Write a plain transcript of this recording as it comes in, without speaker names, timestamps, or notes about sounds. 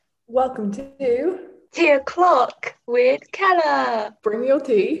Welcome to Tea o'clock with Keller Bring Your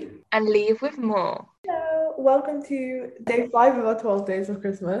Tea. and leave with more. Hello, welcome to day 5 of our 12 days of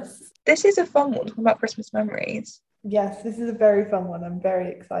Christmas. This is a fun one, talking about Christmas memories. Yes, this is a very fun one. I'm very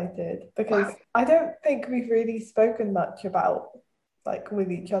excited because Wow. I don't think we've really spoken much about, like, with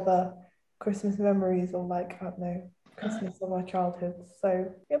each other, Christmas memories or, like, I don't know, Christmas of our childhoods.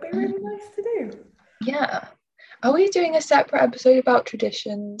 So it'll be really nice to do. Yeah. Are we doing a separate episode about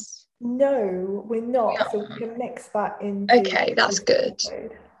traditions? No, we're not. So we Yeah. can mix that into Okay, that's this good.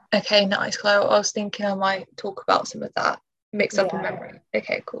 episode. Okay, nice. 'Cause I was thinking I might talk about some of that, mix up a Yeah. memory.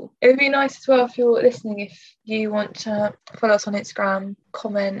 Okay, cool. It would be nice as well if you're listening, if you want to follow us on Instagram,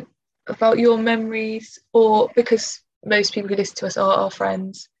 comment about your memories, or because most people who listen to us are our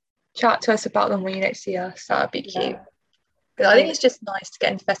friends, chat to us about them when you next see us. That'd be cute. Yeah. Because I think it's just nice to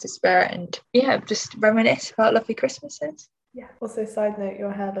get into festive spirit and yeah, just reminisce about lovely Christmases. Yeah. Also, side note,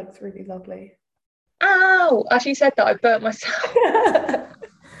 your hair looks really lovely. Ow! As you said that, I burnt myself.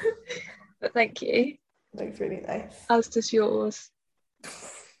 But thank you. Looks really nice. As does yours.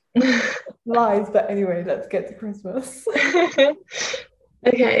 Lies, but anyway, let's get to Christmas. Okay,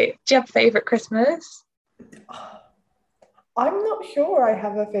 do you have a favourite Christmas? I'm not sure I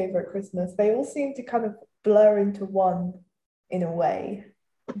have a favorite Christmas. They all seem to kind of blur into one in a way.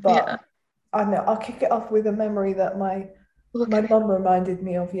 But Yeah. I don't know, I'll kick it off with a memory that my Okay. mum reminded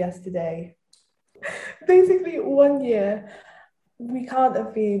me of yesterday. Basically, one year I can't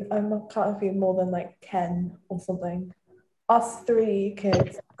have been more than like 10 or something. Us three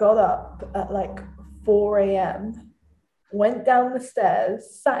kids got up at like 4 a.m., went down the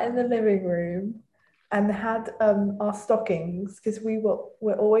stairs, sat in the living room, and had our stockings because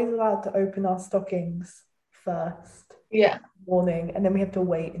we're always allowed to open our stockings first Yeah. morning, and then we have to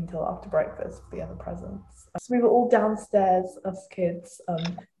wait until after breakfast for the other presents. So we were all downstairs, us kids,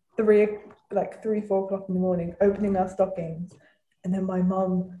 three 4 o'clock in the morning, opening our stockings. And then my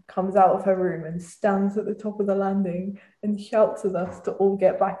mum comes out of her room and stands at the top of the landing and shouts at us to all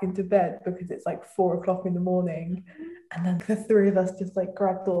get back into bed because it's like 4 o'clock in the morning. And then the three of us just like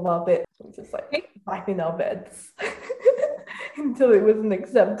grabbed all our bits and just like back in our beds until it was an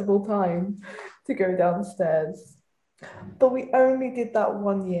acceptable time to go downstairs. But we only did that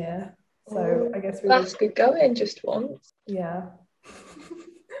one year. So I guess we were, That's good going, just once. yeah.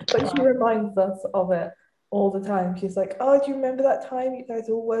 But she reminds us of it all the time. She's like, "Oh, do you remember that time you guys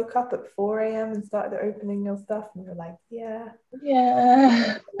all woke up at 4 a.m. and started opening your stuff?" And we were like, "Yeah,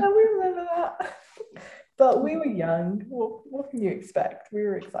 Yeah. yeah, we remember that." But we were young. What can you expect? We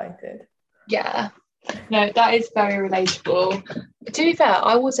were excited. Yeah. No, that is very relatable. To be fair,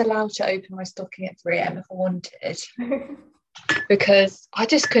 I was allowed to open my stocking at 3 a.m. if I wanted because I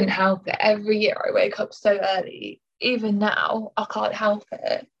just couldn't help it. Every year I wake up so early. Even now, I can't help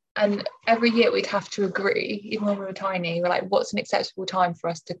it. And every year we'd have to agree, even when we were tiny, we're like, what's an acceptable time for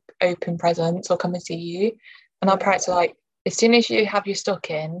us to open presents or come and see you? And our parents are like, as soon as you have your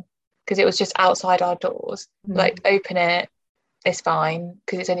stocking, because it was just outside our doors, like open it, it's fine,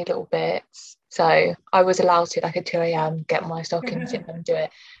 because it's only little bits. So I was allowed to, like at 2 a.m., get my stockings in and do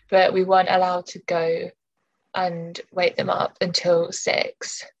it. But we weren't allowed to go and wake them up until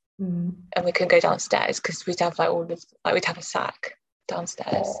 6. And we couldn't go downstairs because we'd have like all this, like we'd have a sack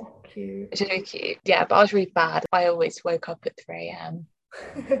downstairs. Oh, cute. Which is really cute. Yeah, but I was really bad. I always woke up at 3 a.m.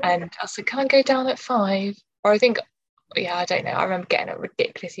 and I was like, can I go down at 5? Or I think, yeah, I don't know. I remember getting up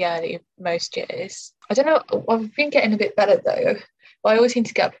ridiculously early most years. I don't know. I've been getting a bit better though. But I always seem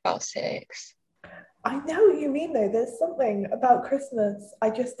to get up about 6. I know what you mean though. There's something about Christmas.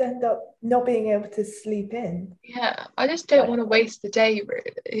 I just end up not being able to sleep in. Yeah, I just don't want to waste the day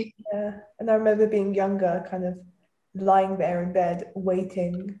really. Yeah. And I remember being younger, kind of lying there in bed,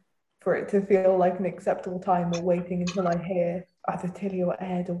 waiting for it to feel like an acceptable time, or waiting until I hear either Tilly or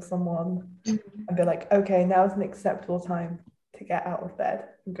Ed or someone and be like, okay, now's an acceptable time to get out of bed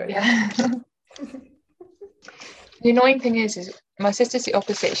and go down. Yeah. The annoying thing is my sister's the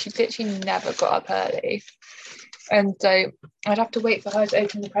opposite. She literally never got up early. And so I'd have to wait for her to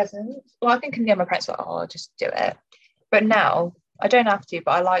open the presents. Well, I think in the end my parents were like, oh, I'll just do it. But now I don't have to,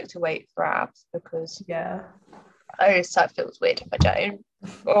 but I like to wait for Abs because Yeah. I just that feels weird if I don't.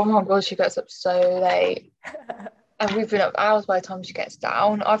 Oh my god, she gets up so late. And we've been up hours by the time she gets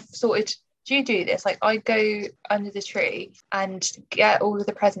down. I've sorted, do you do this? Like I go under the tree and get all of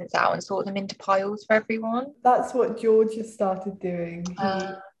the presents out and sort them into piles for everyone. That's what George has started doing.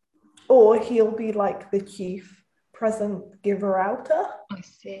 Or he'll be like the chief present giver outer. I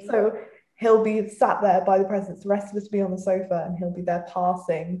see. So he'll be sat there by the presents, the rest of us be on the sofa, and he'll be there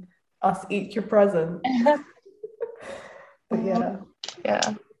passing us each a present. But yeah.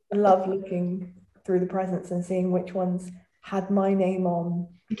 Yeah. love looking through the presents and seeing which ones had my name on.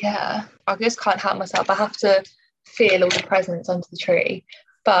 Yeah, I just can't help myself. I have to feel all the presents under the tree.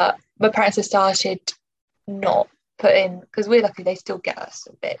 But my parents have started not putting, because we're lucky they still get us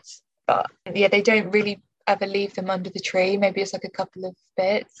bits. But yeah, they don't really ever leave them under the tree. Maybe it's like a couple of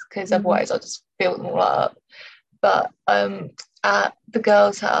bits, because otherwise I'll just fill them all up. But at the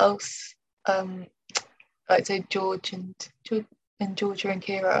girls' house, like so Georgia and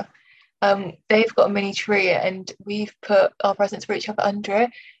Kira, they've got a mini tree and we've put our presents for each other under it.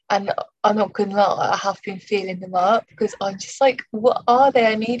 And I'm not gonna lie, I have been feeling them up because I'm just like, what are they?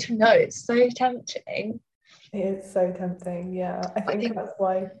 I need to know. It's so tempting. It is so tempting, yeah. I think think that's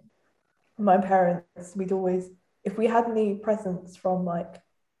why my parents, we'd always, if we had any presents from like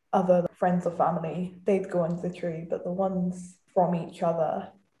other friends or family, they'd go under the tree, but the ones from each other,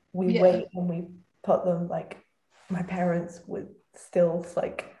 we Yeah. wait and we put them like my parents would still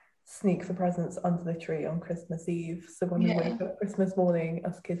like sneak the presents under the tree on Christmas Eve. So when we Yeah. wake up Christmas morning,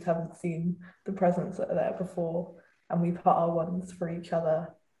 us kids haven't seen the presents that are there before, and we put our ones for each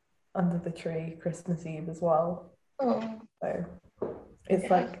other under the tree Christmas Eve as well. Oh, So it's yeah.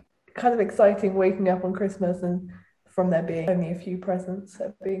 like kind of exciting waking up on Christmas and from there being only a few presents,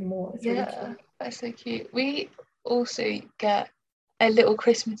 there being more. It's really Yeah, cute. that's so cute. We also get a little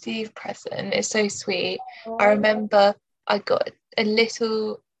Christmas Eve present. It's so sweet. I Oh, remember I got a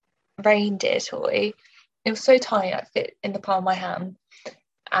little reindeer toy. It was so tiny, I fit in the palm of my hand.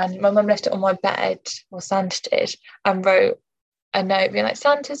 And my mum left it on my bed, or Santa did, and wrote a note being like,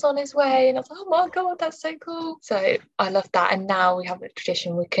 Santa's on his way. And I was like, oh my God, that's so cool. So I love that. And now we have a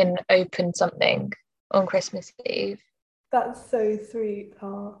tradition, we can open something on Christmas Eve. that's so sweet.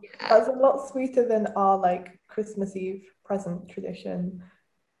 Yeah. That's a lot sweeter than our like Christmas Eve present tradition.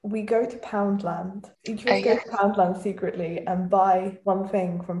 We go to Poundland. Each of Oh, us go yeah. to Poundland secretly and buy one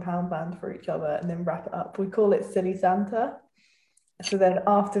thing from Poundland for each other and then wrap it up. We call it Silly Santa. So then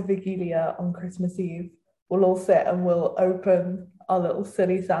after Vigilia on Christmas Eve, we'll all sit and we'll open our little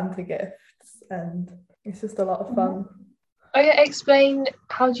Silly Santa gifts. And it's just a lot of fun. Oh, yeah. Explain,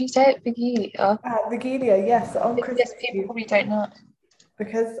 how do you say it? Vigilia? Vigilia, yes, on Yes, Christmas people Eve, probably don't know.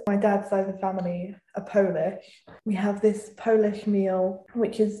 because my dad's side of the family are Polish, we have this Polish meal,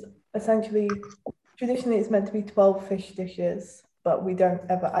 which is essentially, traditionally it's meant to be 12 fish dishes, but we don't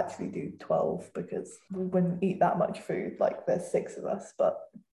ever actually do 12 because we wouldn't eat that much food. Like there's 6 of us, but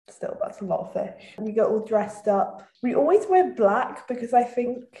still that's a lot of fish. We get all dressed up. We always wear black because I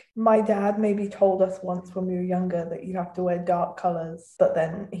think my dad maybe told us once when we were younger that you have to wear dark colors, but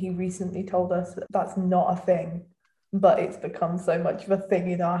then he recently told us that that's not a thing, but it's become so much of a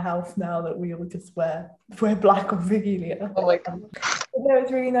thing in our house now that we all just wear black on Vigilia. Oh my God. But no,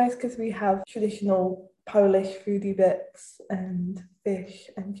 it's really nice because we have traditional Polish foodie bits and fish,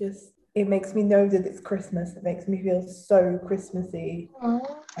 and just it makes me know that it's Christmas. It makes me feel so Christmassy, Aw,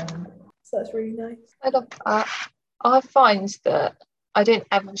 and so that's really nice. I love that. I find that I don't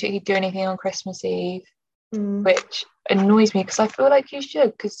ever particularly do anything on Christmas Eve, Mm, which annoys me because I feel like you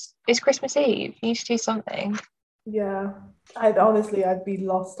should, because it's Christmas Eve. You need to do something. yeah, I'd be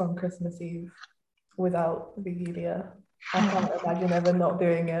lost on Christmas Eve without Vigilia. I can't imagine ever not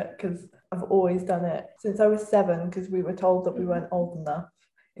doing it because I've always done it since I was 7, because we were told that we weren't old enough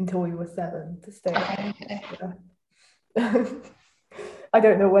until we were 7 to stay up. Okay. Yeah. I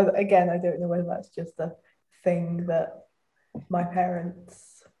don't know whether that's just a thing that my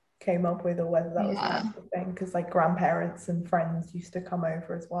parents came up with or whether that was an Yeah. actual thing, because like grandparents and friends used to come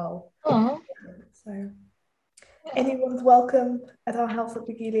over as well. Oh, So yeah. anyone's welcome at our house at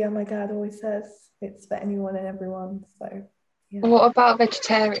Vigilia, my dad always says. It's for anyone and everyone. So yeah. What about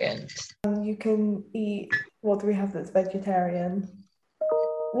vegetarians? You can eat, what do we have that's vegetarian?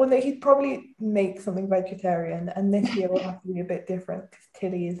 Well, no, he'd probably make something vegetarian, and this year will have to be a bit different because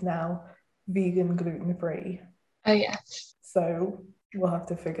Tilly is now vegan, gluten free. Oh, yes. So we'll have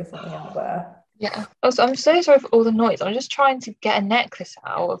to figure something out there. Yeah. Also, I'm so sorry for all the noise. I'm just trying to get a necklace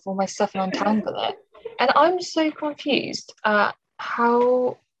out of all my stuff and untangle it. And I'm so confused at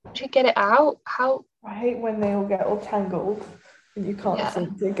how to get it out. How, I hate when they all get all tangled and you can't yeah,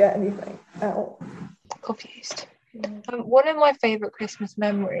 seem to get anything out. confused. Yeah. One of my favourite Christmas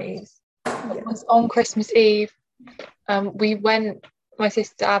memories Yeah. was on Christmas Eve. We went, my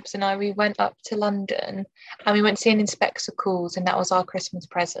sister Abs and I, we went up to London and we went to see an Inspector Calls, and that was our Christmas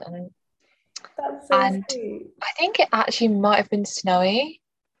present. That's so And sweet. I think it actually might have been snowy.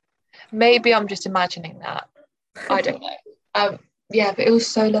 Maybe I'm just imagining that. I don't know. Yeah, but it was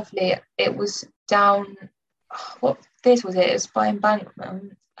so lovely. It was down, what this was it? It was by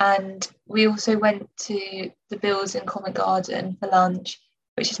Embankment. And we also went to the Bills in Covent Garden for lunch.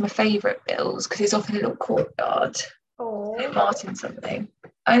 which is my favourite Bill's because it's off in a little courtyard. Oh. Martin something.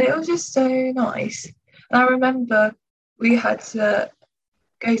 And it was just so nice. And I remember we had to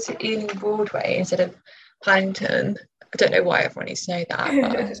go to Ealing Broadway instead of Paddington. I don't know why everyone needs to know that,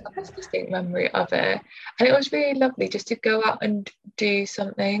 but I just have a distinct memory of it. And it was really lovely just to go out and do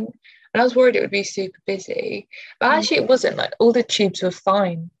something. And I was worried it would be super busy, but actually it wasn't. Like, all the tubes were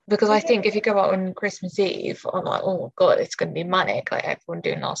fine, because I think if you go out on Christmas Eve, I'm like, oh my God, it's going to be manic, like everyone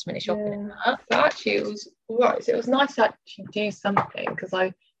doing last minute shopping and that. But actually it was all right. So it was nice to actually do something, because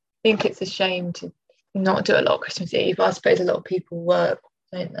I think it's a shame to not do a lot of Christmas Eve. I suppose a lot of people work,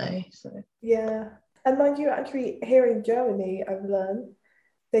 don't they? So Yeah. And mind you, actually, here in Germany, I've learned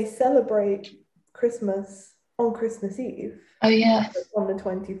they celebrate Christmas on Christmas Eve. Oh yeah. On the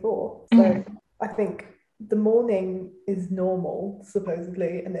 24th. So I think the morning is normal,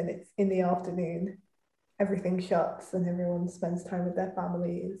 supposedly, and then it's in the afternoon, everything shuts and everyone spends time with their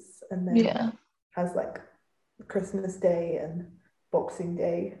families, and then has like Christmas Day and Boxing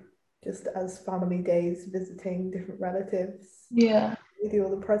Day just as family days, visiting different relatives. Yeah. We do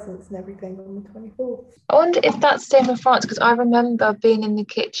all the presents and everything on the 24th. I wonder if that's the same in France, because I remember being in the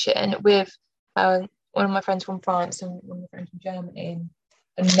kitchen with one of my friends from France and one of my friends from Germany,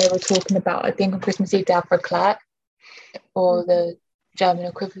 and they were talking about, I think on Christmas Eve they have raclette, or the German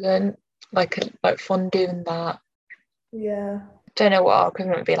equivalent, like fondue and that. Yeah. Don't know what our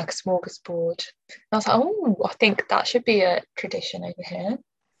equivalent would be, like a smorgasbord. And I was like, oh, I think that should be a tradition over here.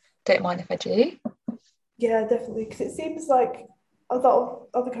 Don't mind if I do. Yeah, definitely, because it seems like a lot of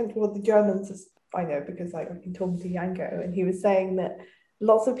other countries, well, the Germans, I know because like I've been talking to Yango, and he was saying that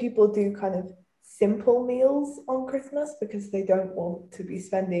lots of people do kind of simple meals on Christmas because they don't want to be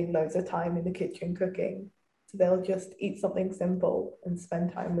spending loads of time in the kitchen cooking. So they'll just eat something simple and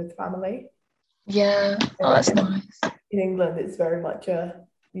spend time with family. Yeah, oh, that's nice. In England, it's very much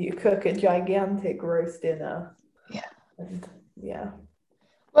you cook a gigantic roast dinner. Yeah. And yeah.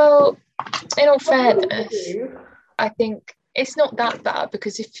 Well, in all fairness, I think it's not that bad,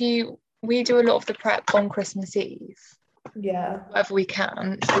 because we do a lot of the prep on Christmas Eve. Yeah. Whatever we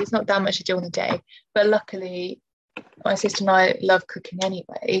can. So it's not that much to do on the day. But luckily, my sister and I love cooking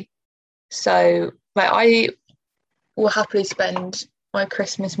anyway. So like, I will happily spend my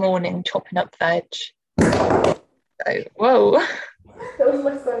Christmas morning chopping up veg. So, whoa. That was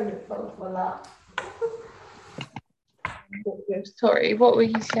my phone in front of my lap. Sorry, what were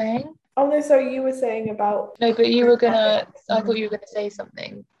you saying? Oh no, sorry, you were saying about... No, but I thought you were gonna say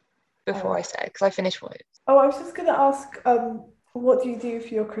something before I said, because I finished what. Oh, I was just gonna ask, what do you do for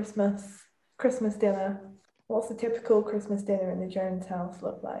your Christmas dinner? What's the typical Christmas dinner in the Jones house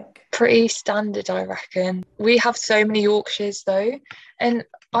look like? Pretty standard, I reckon. We have so many Yorkshires though, and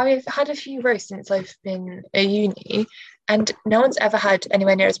I've had a few roasts since I've been at uni, and no one's ever had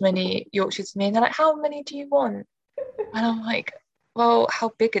anywhere near as many Yorkshires as me. And they're like, how many do you want? And I'm like, well,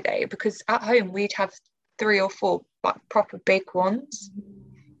 how big are they? Because at home we'd have 3 or 4 like proper big ones,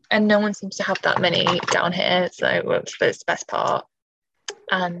 and no one seems to have that many down here. So that's the best part.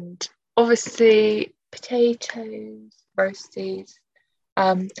 And obviously potatoes, roasties.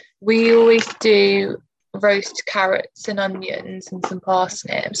 We always do roast carrots and onions and some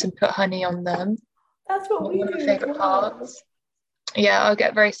parsnips and put honey on them. That's what we do. One of my favourite parts. Yeah, I'll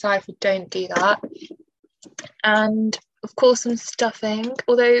get very sad if we don't do that. And of course some stuffing,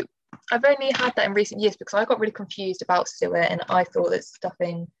 although I've only had that in recent years because I got really confused about suet and I thought that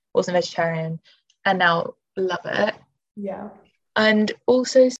stuffing wasn't vegetarian, and now love it. Yeah. And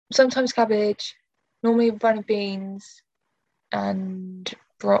also sometimes cabbage, normally runny beans and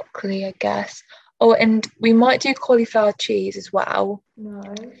broccoli, I guess. Oh, and we might do cauliflower cheese as well.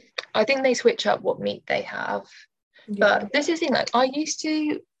 Nice. I think they switch up what meat they have. Yeah. But this is the thing, like I used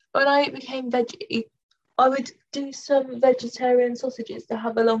to, when I became veggie, I would do some vegetarian sausages to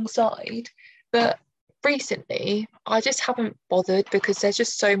have alongside. But recently, I just haven't bothered because there's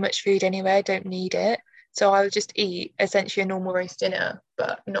just so much food anyway, I don't need it. So I would just eat essentially a normal roast dinner,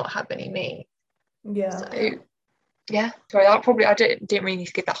 but not have any meat. Yeah. So, yeah. Sorry, I didn't really need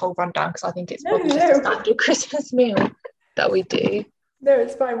to give that whole rundown because I think it's probably just a standard Christmas meal that we do. No,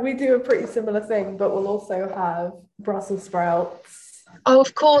 it's fine. We do a pretty similar thing, but we'll also have Brussels sprouts. Oh,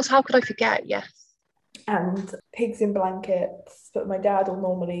 of course. How could I forget? Yes. And pigs in blankets. But my dad will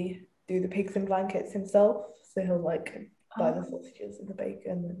normally do the pigs in blankets himself. So he'll like buy the sausages and the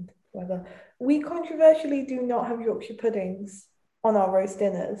bacon and whatever. We controversially do not have Yorkshire puddings on our roast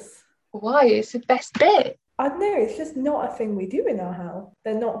dinners. Why? It's the best bit. I don't know, it's just not a thing we do in our house.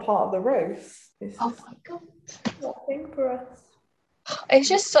 They're not part of the roast. Oh my God. Not a thing for us. It's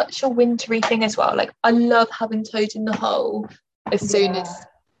just such a wintry thing as well. Like I love having toad in the hole, as soon as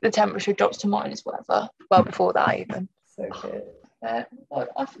the temperature drops to minus whatever. Well, before that even. So good.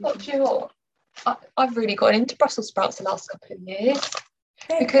 I forgot to do what. I've really got into Brussels sprouts the last couple of years.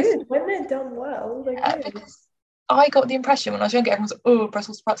 They're good. When they're done well, they're good. Because I got the impression when I was younger, everyone was like, oh,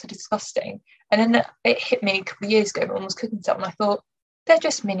 Brussels sprouts are disgusting. And then it hit me a couple of years ago, everyone was cooking something, and I thought, they're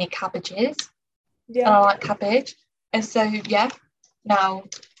just mini cabbages. Yeah. And I like cabbage. And so, now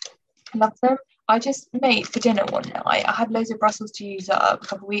I love them. I just made for dinner one night. I had loads of Brussels to use up a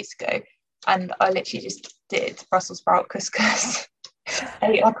couple of weeks ago, and I literally just did Brussels sprout couscous. I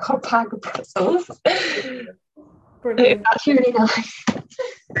ate like a whole bag of Brussels. Brilliant. That's really nice.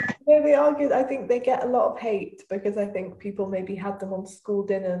 No, they are good. I think they get a lot of hate because I think people maybe had them on school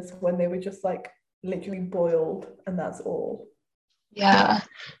dinners when they were just like literally boiled and that's all. Yeah.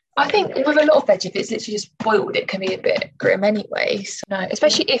 I think with a lot of veg, if it's literally just boiled, it can be a bit grim anyway. So, no,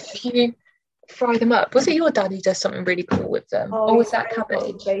 especially if you fry them up. Was it your dad who does something really cool with them? Or was that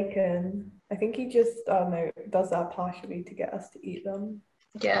cabbage? Bacon. I think he just does that partially to get us to eat them.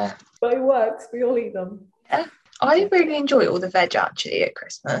 Yeah. But it works. We all eat them. Yeah. I really enjoy all the veg actually at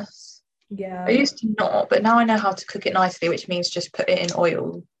Christmas. Yeah. I used to not, but now I know how to cook it nicely, which means just put it in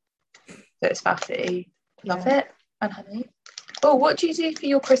oil so it's fatty. Love it. And honey. Oh, what do you do for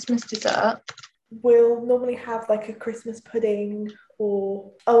your Christmas dessert? We'll normally have like a Christmas pudding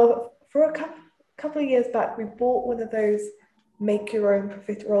or for a couple of years back we bought one of those make your own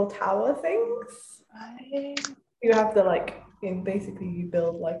profiterole tower things. Right. You have the basically you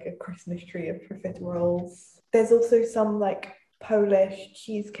build like a Christmas tree of profiteroles. There's also some like Polish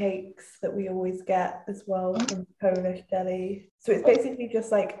cheesecakes that we always get as well from Polish deli. So it's basically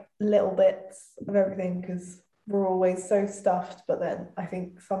just like little bits of everything because we're always so stuffed, but then I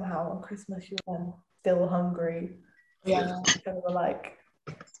think somehow on Christmas you're then still hungry. Yeah. So kind of like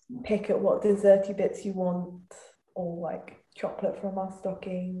pick at what desserty bits you want or like chocolate from our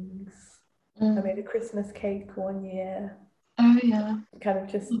stockings. I made a Christmas cake one year. Oh yeah. Kind of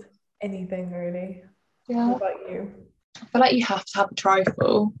just anything really. Yeah. What about you? I feel like you have to have a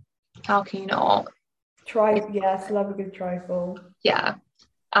trifle. How can you not? Yes, love a good trifle. Yeah.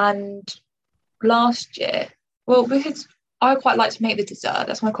 And last year, well, because I quite like to make the dessert,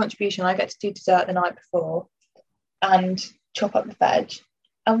 that's my contribution. I get to do dessert the night before and chop up the veg.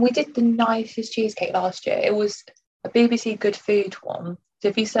 And we did the nicest cheesecake last year. It was a BBC Good Food one. So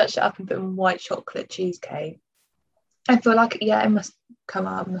if you search it up and put in white chocolate cheesecake, I feel like, it must come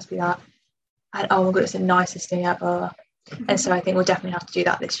up, it must be that. And oh my god, it's the nicest thing ever. And so I think we'll definitely have to do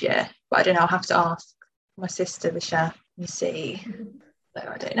that this year. But I don't know, I'll have to ask my sister, the chef, and see. So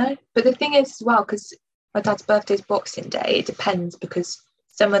I don't know. But the thing is as well, because my dad's birthday is Boxing Day, it depends because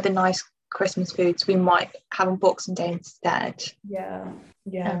some of the nice Christmas foods we might have on Boxing Day instead. Yeah,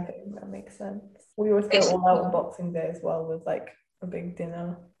 I think that makes sense. We always go all out on Boxing Day as well with like a big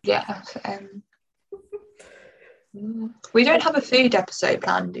dinner. Yeah. We don't have a food episode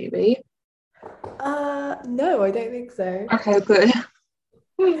planned, do we? No, I don't think so. Okay, good.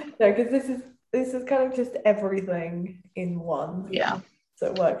 No, because this is kind of just everything in one. Yeah. So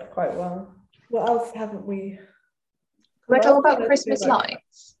it worked quite well. What else haven't we? Can we talk about Christmas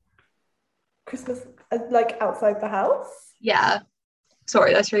lights? Christmas, like outside the house? Yeah.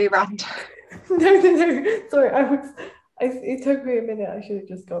 Sorry, that's really random. No. Sorry, it took me a minute. I should have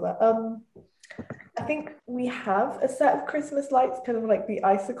just got that. I think we have a set of Christmas lights, kind of like the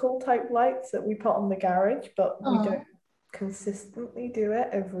icicle type lights that we put on the garage, but we don't consistently do it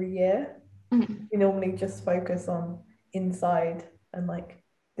every year. We normally just focus on inside and like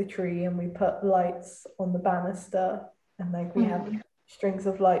the tree, and we put lights on the banister, and like we have strings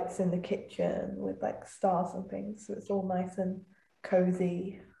of lights in the kitchen with like stars and things, so it's all nice and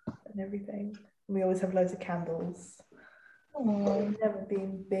cozy and everything. And we always have loads of candles. We've never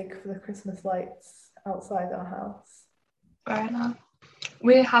been big for the Christmas lights outside our house. Fair enough.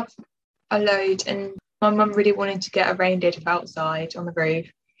 We have a load, and my mum really wanted to get a reindeer for outside on the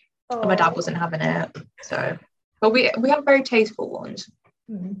roof, and my dad wasn't having it. So, but we have very tasteful ones.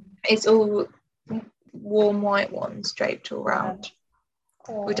 It's all warm white ones draped all around.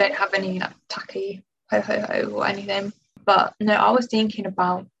 We don't have any like, tacky ho ho ho or anything. But no, I was thinking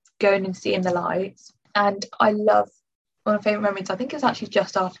about going and seeing the lights, and I love one of my favourite memories. I think it was actually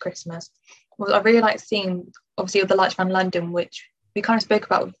just after Christmas. Was I really like seeing obviously all the lights around London, which we kind of spoke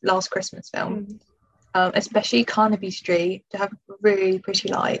about with last Christmas film. Especially Carnaby Street, to have really pretty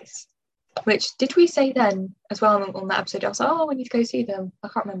lights. Which did we say then as well on that episode? I was like, oh, we need to go see them. I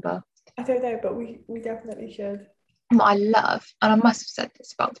can't remember. I don't know, but we definitely should. What I love, and I must have said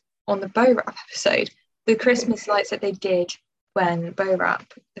this about on the Bo Rap episode, the Christmas lights that they did when Bo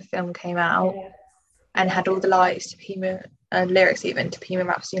Rap, the film, came out, and had all the lights to lyrics even to Bohemian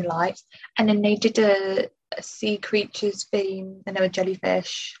Rhapsody in Lights, and then they did a sea creatures theme, and there were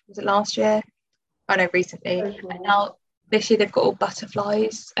jellyfish. Was it last year? Oh no, recently. So cool. And now this year they've got all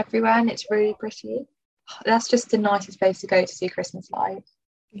butterflies everywhere, and it's really pretty. That's just the nicest place to go to see Christmas lights.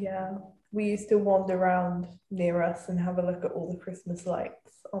 Yeah, we used to wander around near us and have a look at all the Christmas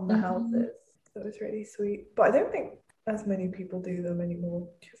lights on the houses. That was really sweet. But I don't think as many people do them anymore,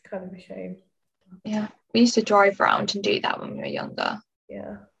 which is kind of a shame. Yeah, we used to drive around and do that when we were younger.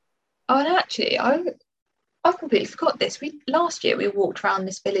 Yeah. Oh, and actually, I've completely forgot this. Last year we walked around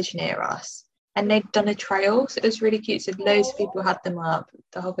this village near us, and they'd done a trail, so it was really cute. So loads of people had them up.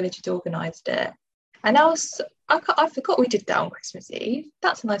 The whole village had organised it, and I forgot we did that on Christmas Eve.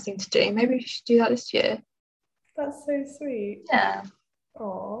 That's a nice thing to do. Maybe we should do that this year. That's so sweet. Yeah.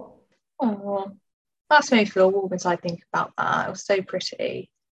 Oh. Oh, that's made me feel warm as I think about that. It was so pretty.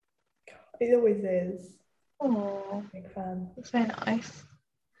 It always is. Oh, Big fan. it's so nice.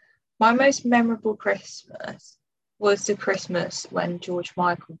 My most memorable Christmas was the Christmas when George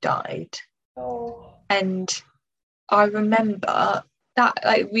Michael died. Oh. And I remember that,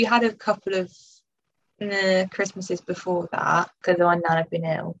 like, we had a couple of Christmases before that because my nan had been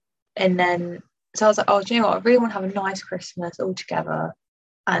ill. And then, so I was like, oh, do you know what? I really want to have a nice Christmas all together.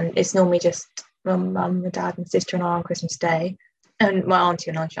 And it's normally just my mum, my dad, and sister and I on Christmas Day. And my auntie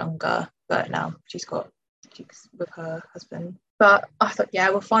and I was younger, but now she's with her husband. But I thought, yeah,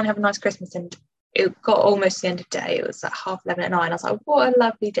 we'll finally have a nice Christmas. And it got almost the end of the day. It was like 11:30 at night. I was like, what a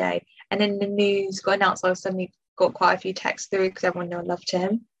lovely day. And then the news got announced. I suddenly got quite a few texts through because everyone knew I loved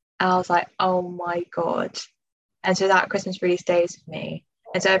him. And I was like, oh my God. And so that Christmas really stays with me.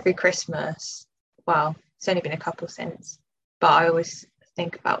 And so every Christmas, well, it's only been a couple since, but I always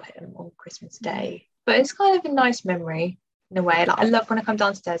think about him on Christmas Day. But it's kind of a nice memory in a way. Like, I love when I come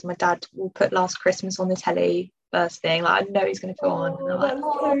downstairs, my dad will put Last Christmas on the telly first thing. Like, I know he's going to go on. And I'm like, that's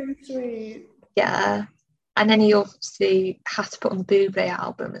oh, so sweet. yeah. And then he obviously had to put on the Bublé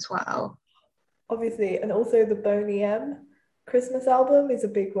album as well. Obviously, and also the Boney M Christmas album is a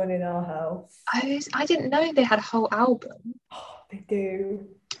big one in our house. I didn't know they had a whole album. Oh, they do.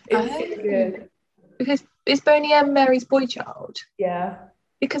 It's so good. Because is Boney M Mary's boy child? Yeah.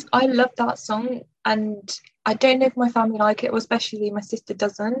 Because I love that song, and I don't know if my family like it, or especially my sister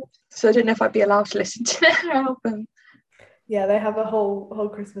doesn't. So I don't know if I'd be allowed to listen to their album. Yeah, they have a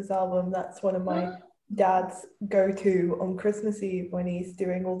whole Christmas album. That's one of my dad's go-to on Christmas Eve when he's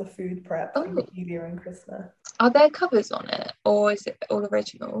doing all the food prep for New Year and Christmas. Are there covers on it, or is it all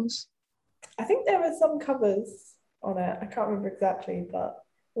originals? I think there are some covers on it. I can't remember exactly, but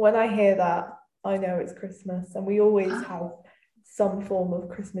when I hear that, I know it's Christmas, and we always have some form of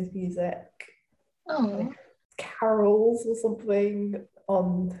Christmas music, like carols or something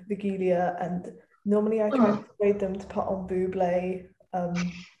on Vigilia, and normally I try to persuade them to put on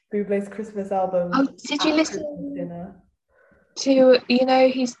Bublé's Christmas album. Oh, did you listen to,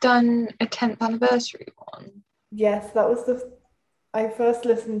 he's done a 10th anniversary one? Yes, that was I first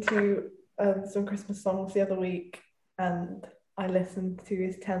listened to some Christmas songs the other week, and I listened to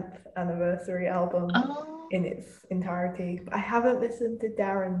his 10th anniversary album in its entirety. I haven't listened to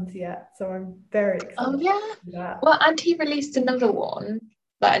Darren's yet, so I'm very excited. Oh yeah. Well, and he released another one,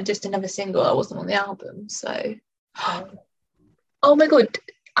 like just another single that wasn't on the album. So, oh my God,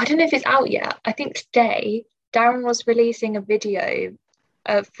 I don't know if it's out yet. I think today Darren was releasing a video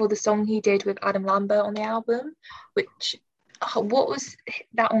for the song he did with Adam Lambert on the album, which what was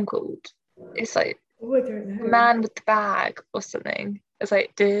that one called? It's like I don't know. Man with the Bag or something. It's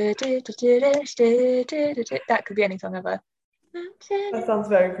like that could be any song ever. That sounds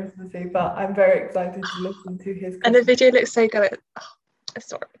very Christmassy, but I'm very excited to listen to his Christmas. And the video looks so good.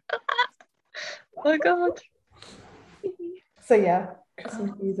 Sorry. Oh my God. So yeah,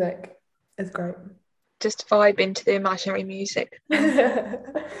 Christmas music is great. Just vibe into the imaginary music.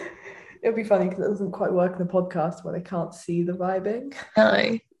 It'll be funny because it doesn't quite work in the podcast where they can't see the vibing.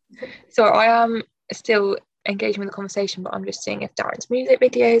 No. So I am still engaging with the conversation, but I'm just seeing if Darren's music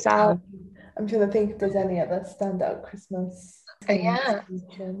video's out. I'm trying to think if there's any other standout Christmas. Yeah.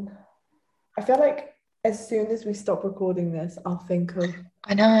 I feel like as soon as we stop recording this, I'll think of.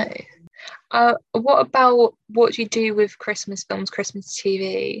 I know. What about what do you do with Christmas films, Christmas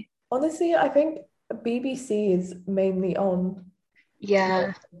TV? Honestly, I think BBC is mainly on.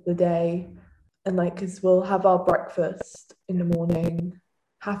 Yeah. The day, and like, because we'll have our breakfast in the morning,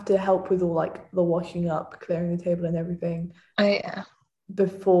 have to help with all like the washing up, clearing the table and everything. Oh yeah.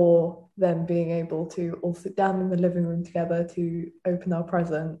 Before then being able to all sit down in the living room together to open our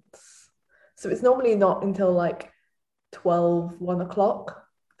presents. So it's normally not until like 1 o'clock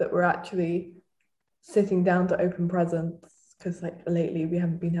that we're actually sitting down to open presents. because like lately we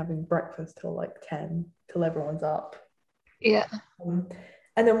haven't been having breakfast till like 10 till everyone's up. Yeah.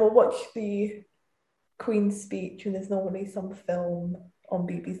 And then we'll watch the Queen's speech, and there's normally some film on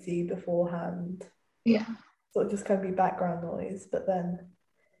BBC beforehand. Yeah. So it'll just kind of be background noise. But then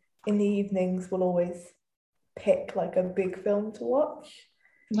in the evenings, we'll always pick like a big film to watch.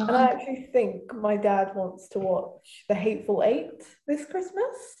 No. And I actually think my dad wants to watch The Hateful Eight this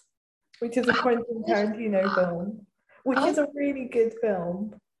Christmas, which is a Quentin Tarantino film, which is a really good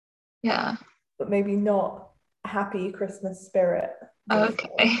film. Yeah. But maybe not happy Christmas spirit.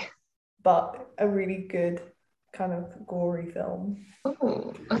 Okay. But a really good kind of gory film.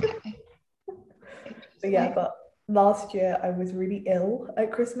 Oh, okay. But yeah, but last year I was really ill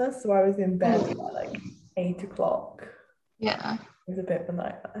at Christmas, so I was in bed by like 8 o'clock. Yeah. It was a bit of a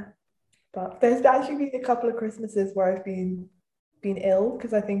nightmare. But there's actually been a couple of Christmases where I've been ill,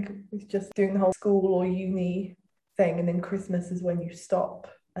 because I think it's just doing the whole school or uni thing, and then Christmas is when you stop,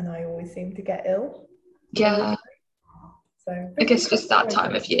 and I always seem to get ill. Yeah. So I guess just that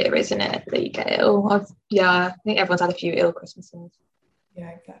time of year, isn't it, that you get ill? I think everyone's had a few ill Christmases. Yeah,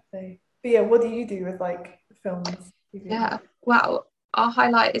 exactly. But yeah, what do you do with like films? Yeah, well, our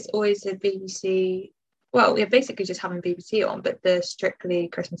highlight is always the BBC. Well, we're basically just having BBC on, but the Strictly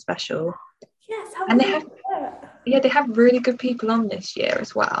Christmas special. Yes, and they have really good people on this year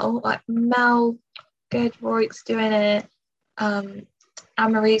as well. Like Mel Giedroyc's doing it.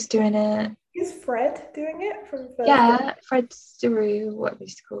 Anne-Marie's doing it. Is Fred doing it from Thursday? Yeah, Fred Steru, whatever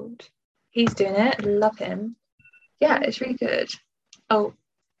he's called. He's doing it. Love him. Yeah, it's really good. Oh,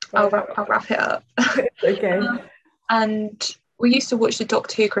 I'll wrap it up. Okay. And we used to watch the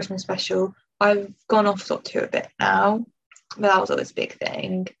Doctor Who Christmas special. I've gone off Doctor Who a bit now, but that was always a big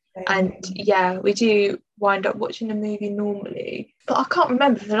thing. And yeah, we do wind up watching a movie normally, but I can't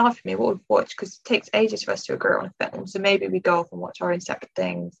remember for the life of me what we've watched, because it takes ages for us to agree on a film. So maybe we go off and watch our own separate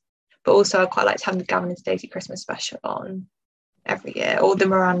things. But also I quite like having the Gavin and Stacey Christmas special on every year, or the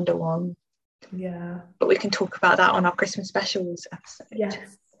Miranda one. Yeah. But we can talk about that on our Christmas specials episode.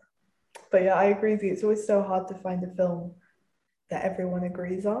 Yes. But yeah, I agree with you. It's always so hard to find a film that everyone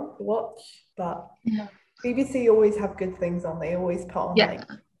agrees on to watch. But yeah. BBC always have good things on. They always put on like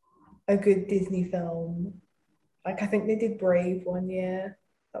a good Disney film. Like I think they did Brave one year.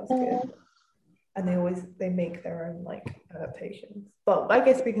 That was good. And they make their own like adaptations. But I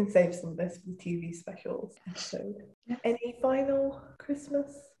guess we can save some of this for the TV specials episode. Yeah. Any final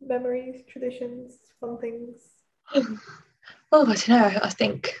Christmas memories, traditions, fun things? Oh, I don't know. I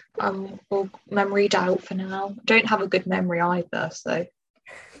think I'm all memoried out for now. I don't have a good memory either, so.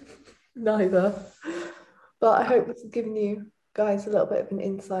 Neither. But I hope this has given you guys a little bit of an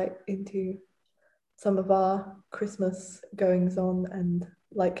insight into some of our Christmas goings on. And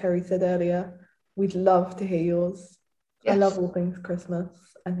like Kerry said earlier, we'd love to hear yours. Yes. I love all things Christmas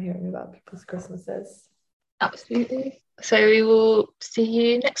and hearing about people's Christmases. Absolutely. So we will see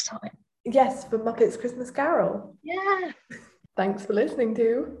you next time. Yes, for Muppets Christmas Carol. Yeah. Thanks for listening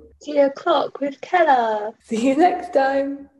to 2 o'clock with Keller. See you next time.